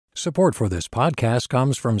Support for this podcast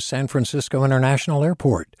comes from San Francisco International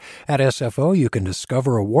Airport. At SFO, you can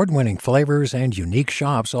discover award-winning flavors and unique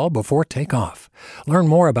shops all before takeoff. Learn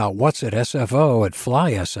more about what's at SFO at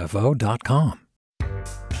flysfo.com.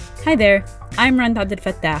 Hi there, I'm Rand Abdel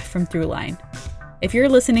Fattah from Throughline. If you're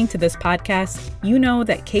listening to this podcast, you know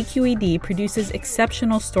that KQED produces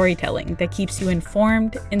exceptional storytelling that keeps you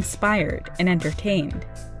informed, inspired, and entertained.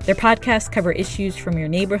 Their podcasts cover issues from your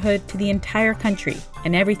neighborhood to the entire country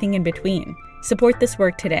and everything in between. Support this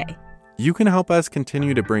work today. You can help us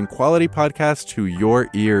continue to bring quality podcasts to your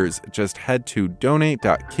ears. Just head to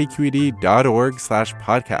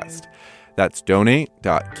donate.kqed.org/podcast. That's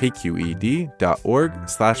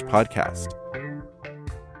donate.kqed.org/podcast.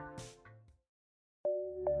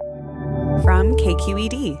 From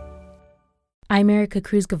KQED. I'm Erica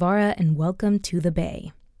Cruz Guevara, and welcome to The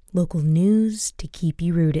Bay. Local news to keep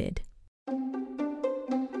you rooted.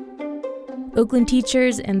 Oakland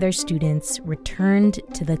teachers and their students returned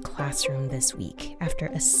to the classroom this week after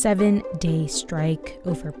a 7-day strike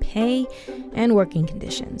over pay and working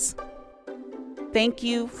conditions. Thank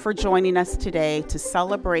you for joining us today to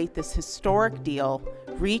celebrate this historic deal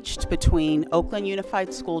reached between Oakland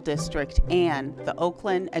Unified School District and the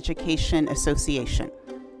Oakland Education Association.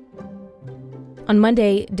 On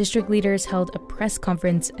Monday, district leaders held a press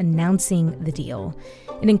conference announcing the deal.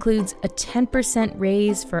 It includes a 10%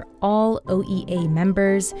 raise for all OEA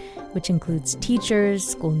members, which includes teachers,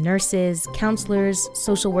 school nurses, counselors,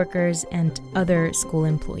 social workers, and other school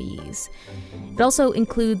employees. It also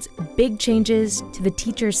includes big changes to the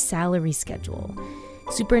teacher's salary schedule.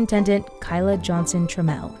 Superintendent Kyla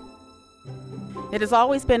Johnson-Trammell. It has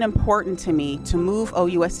always been important to me to move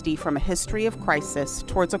OUSD from a history of crisis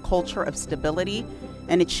towards a culture of stability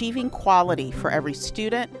and achieving quality for every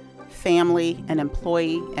student, family, and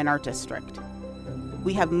employee in our district.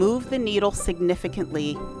 We have moved the needle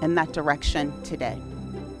significantly in that direction today.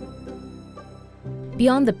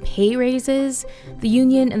 Beyond the pay raises, the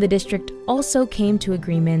union and the district also came to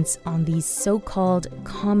agreements on these so-called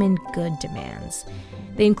common good demands.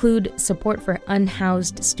 They include support for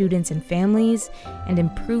unhoused students and families and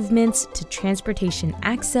improvements to transportation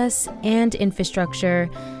access and infrastructure,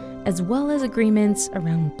 as well as agreements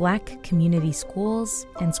around Black community schools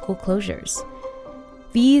and school closures.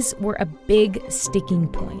 These were a big sticking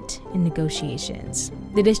point in negotiations.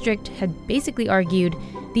 The district had basically argued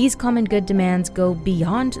these common good demands go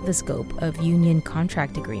beyond the scope of union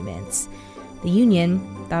contract agreements. The union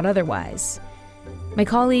thought otherwise. My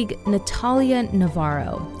colleague Natalia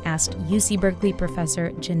Navarro asked UC Berkeley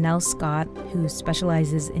professor Janelle Scott, who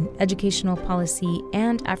specializes in educational policy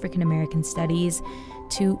and African American studies,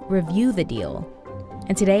 to review the deal.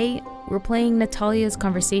 And today, we're playing Natalia's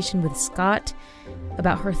conversation with Scott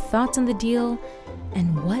about her thoughts on the deal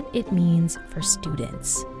and what it means for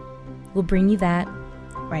students. We'll bring you that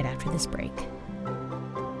right after this break.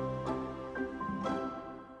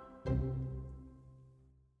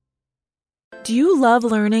 Do you love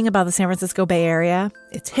learning about the San Francisco Bay Area,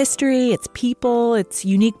 its history, its people, its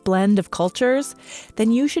unique blend of cultures?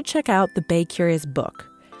 Then you should check out the Bay Curious book.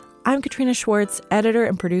 I'm Katrina Schwartz, editor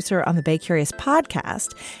and producer on the Bay Curious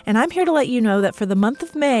podcast, and I'm here to let you know that for the month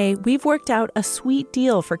of May, we've worked out a sweet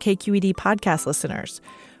deal for KQED podcast listeners.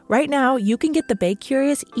 Right now, you can get the Bay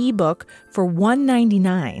Curious ebook for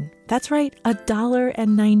 $1.99. That's right,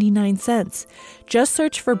 $1.99. Just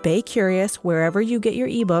search for Bay Curious wherever you get your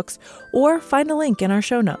ebooks or find a link in our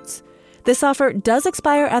show notes. This offer does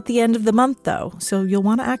expire at the end of the month, though, so you'll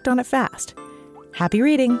want to act on it fast. Happy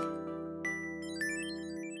reading!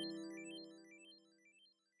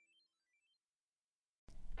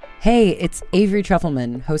 Hey, it's Avery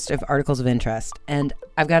Trufelman, host of Articles of Interest, and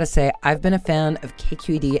I've got to say, I've been a fan of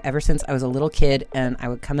KQED ever since I was a little kid, and I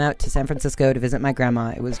would come out to San Francisco to visit my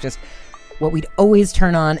grandma. It was just what we'd always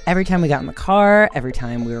turn on every time we got in the car, every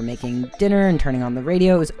time we were making dinner and turning on the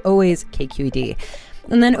radio. It was always KQED.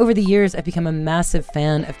 And then over the years, I've become a massive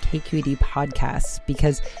fan of KQED podcasts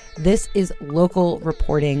because this is local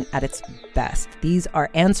reporting at its best. These are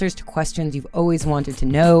answers to questions you've always wanted to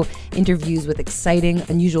know, interviews with exciting,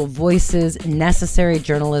 unusual voices, necessary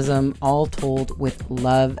journalism, all told with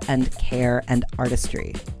love and care and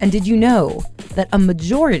artistry. And did you know that a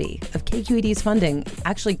majority of KQED's funding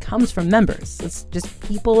actually comes from members? It's just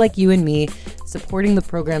people like you and me supporting the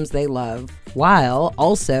programs they love, while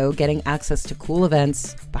also getting access to cool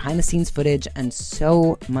events, behind-the-scenes footage, and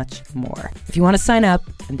so much more. If you want to sign up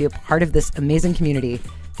and be a part of this amazing community,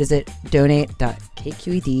 visit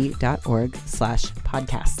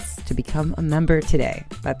donate.kqed.org/podcasts to become a member today.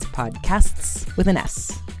 That's podcasts with an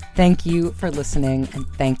S. Thank you for listening, and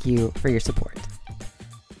thank you for your support.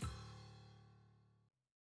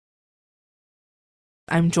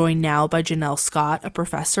 I'm joined now by Janelle Scott, a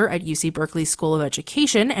professor at UC Berkeley School of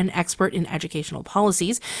Education and expert in educational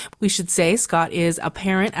policies. We should say Scott is a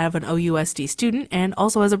parent of an OUSD student and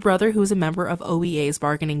also has a brother who is a member of OEA's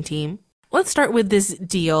bargaining team. Let's start with this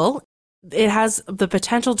deal. It has the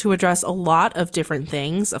potential to address a lot of different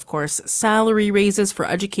things. Of course, salary raises for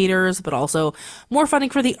educators, but also more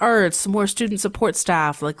funding for the arts, more student support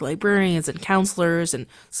staff like librarians and counselors, and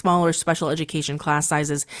smaller special education class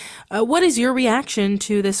sizes. What is your reaction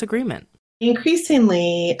to this agreement?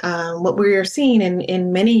 Increasingly, what we are seeing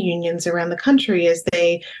in many unions around the country as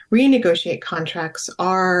they renegotiate contracts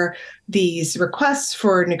are these requests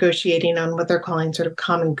for negotiating on what they're calling sort of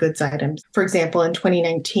common goods items. For example, in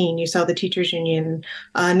 2019, you saw the teachers union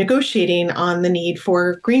negotiating on the need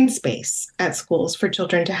for green space at schools for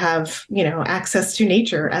children to have, access to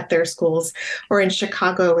nature at their schools, or in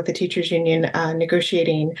Chicago with the teachers union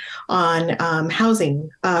negotiating on housing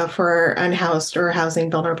for unhoused or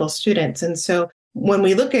housing vulnerable students. And so when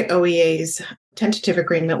we look at OEA's tentative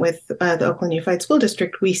agreement with the Oakland Unified School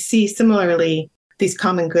District, we see similarly these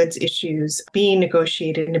common goods issues being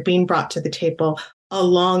negotiated and being brought to the table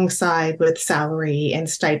alongside with salary and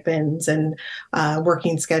stipends and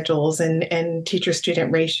working schedules and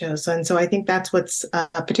teacher-student ratios. And so I think that's what's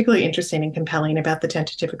particularly interesting and compelling about the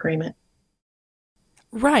tentative agreement.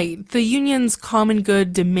 Right. The union's common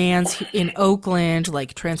good demands in Oakland,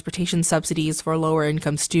 like transportation subsidies for lower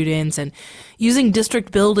income students and using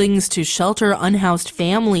district buildings to shelter unhoused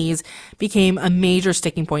families, became a major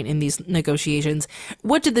sticking point in these negotiations.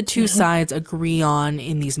 What did the two sides agree on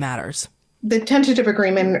in these matters? The tentative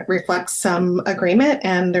agreement reflects some agreement,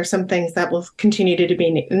 and there's some things that will continue to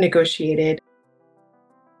be negotiated.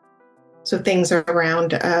 So things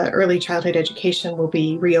around early childhood education will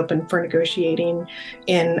be reopened for negotiating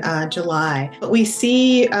in July. But we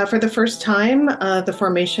see for the first time the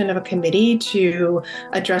formation of a committee to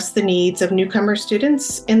address the needs of newcomer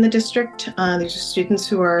students in the district. These are students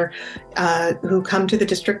who come to the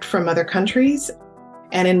district from other countries.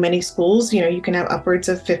 And in many schools, you can have upwards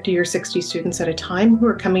of 50 or 60 students at a time who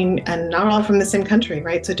are coming, and not all from the same country,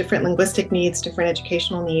 right? So different linguistic needs, different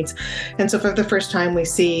educational needs. And so for the first time, we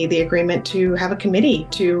see the agreement to have a committee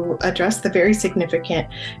to address the very significant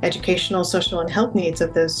educational, social, and health needs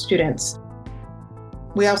of those students.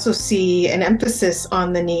 We also see an emphasis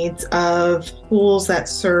on the needs of schools that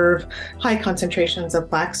serve high concentrations of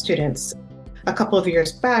Black students. A couple of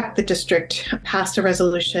years back, the district passed a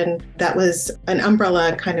resolution that was an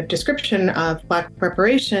umbrella kind of description of Black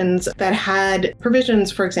reparations that had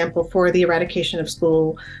provisions, for example, for the eradication of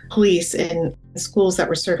school police in schools that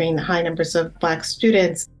were serving high numbers of Black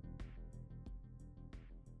students.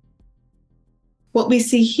 What we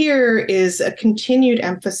see here is a continued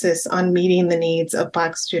emphasis on meeting the needs of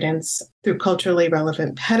Black students through culturally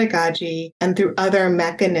relevant pedagogy and through other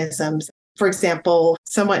mechanisms. For example,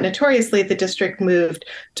 somewhat notoriously, the district moved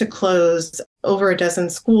to close over a dozen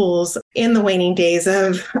schools in the waning days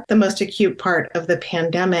of the most acute part of the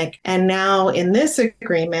pandemic. And now in this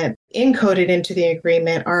agreement, encoded into the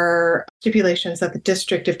agreement are stipulations that the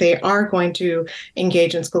district, if they are going to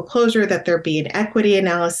engage in school closure, that there be an equity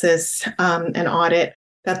analysis, an audit,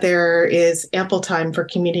 that there is ample time for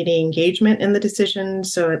community engagement in the decision,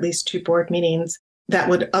 so at least 2 board meetings, that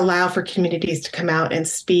would allow for communities to come out and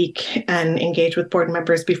speak and engage with board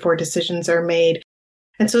members before decisions are made.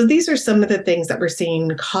 And so these are some of the things that we're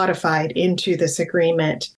seeing codified into this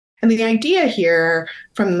agreement. And the idea here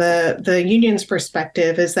from the union's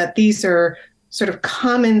perspective is that these are sort of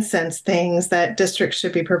common sense things that districts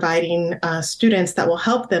should be providing students that will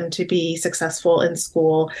help them to be successful in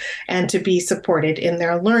school and to be supported in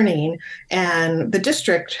their learning. And the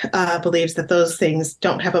district believes that those things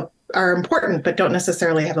are important, but don't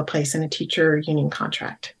necessarily have a place in a teacher union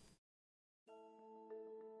contract.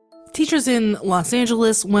 Teachers in Los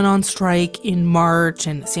Angeles went on strike in March,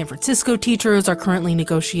 and San Francisco teachers are currently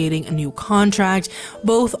negotiating a new contract,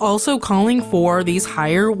 both also calling for these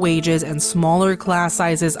higher wages and smaller class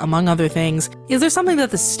sizes, among other things. Is there something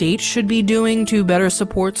that the state should be doing to better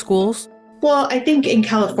support schools? Well, I think in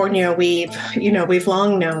California, we've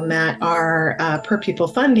long known that our per pupil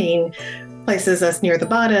funding places us near the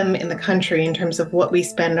bottom in the country in terms of what we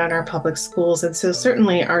spend on our public schools. And so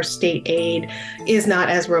certainly our state aid is not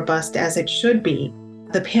as robust as it should be.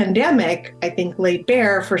 The pandemic, I think, laid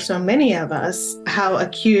bare for so many of us how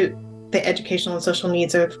acute the educational and social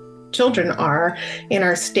needs of children are in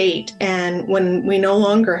our state. And when we no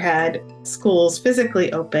longer had schools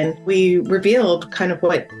physically open, we revealed kind of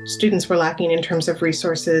what students were lacking in terms of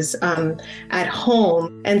resources at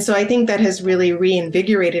home. And so I think that has really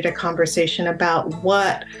reinvigorated a conversation about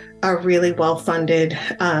what a really well-funded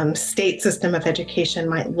state system of education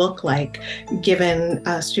might look like given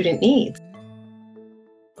student needs.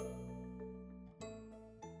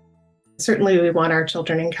 Certainly, we want our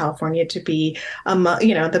children in California to be,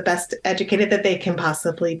 the best educated that they can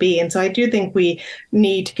possibly be. And so I do think we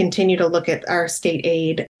need to continue to look at our state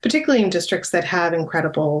aid, particularly in districts that have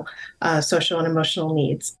incredible social and emotional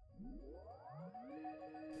needs.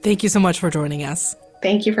 Thank you so much for joining us.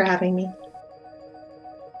 Thank you for having me.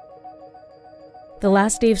 The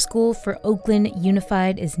last day of school for Oakland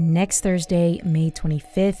Unified is next Thursday, May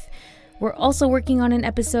 25th. We're also working on an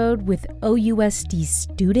episode with OUSD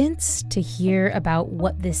students to hear about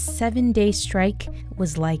what this 7-day strike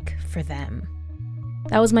was like for them.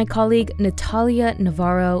 That was my colleague Natalia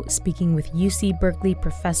Navarro speaking with UC Berkeley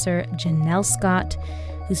professor Janelle Scott,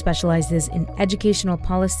 who specializes in educational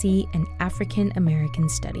policy and African American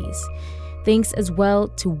studies. Thanks as well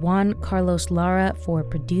to Juan Carlos Lara for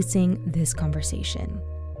producing this conversation.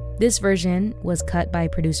 This version was cut by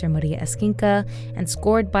producer Maria Esquinca and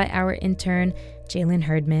scored by our intern, Jalen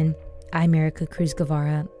Herdman. I'm Erica Cruz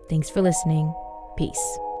Guevara. Thanks for listening.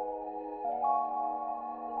 Peace.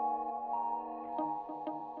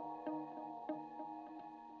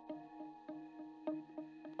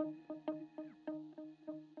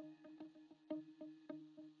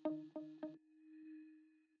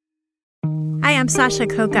 Hi, I'm Sasha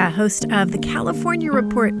Coca, host of the California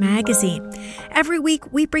Report magazine. Every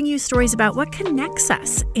week, we bring you stories about what connects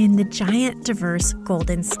us in the giant, diverse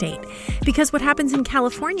Golden State. Because what happens in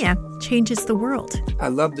California changes the world. I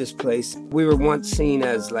love this place. We were once seen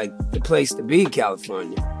as like the place to be,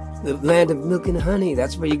 California. The land of milk and honey.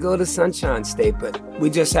 That's where you go to Sunshine State, but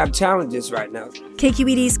we just have challenges right now.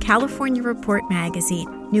 KQED's California Report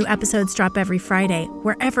magazine. New episodes drop every Friday,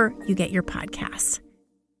 wherever you get your podcasts.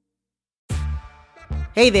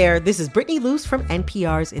 Hey there, this is Brittany Luce from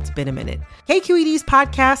NPR's It's Been a Minute. KQED's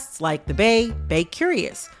podcasts like The Bay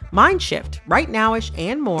Curious, Mind Shift, Right Nowish,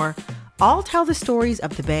 and more all tell the stories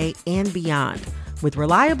of the Bay and beyond with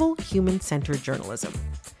reliable, human-centered journalism.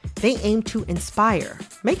 They aim to inspire,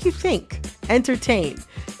 make you think, entertain,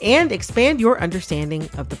 and expand your understanding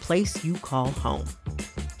of the place you call home.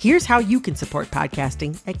 Here's how you can support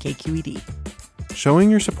podcasting at KQED.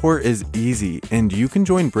 Showing your support is easy, and you can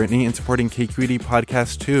join Brittany in supporting KQED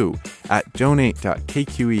Podcast too at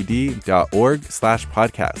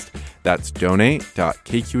donate.kqed.org/podcast. That's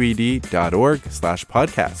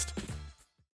donate.kqed.org/podcast.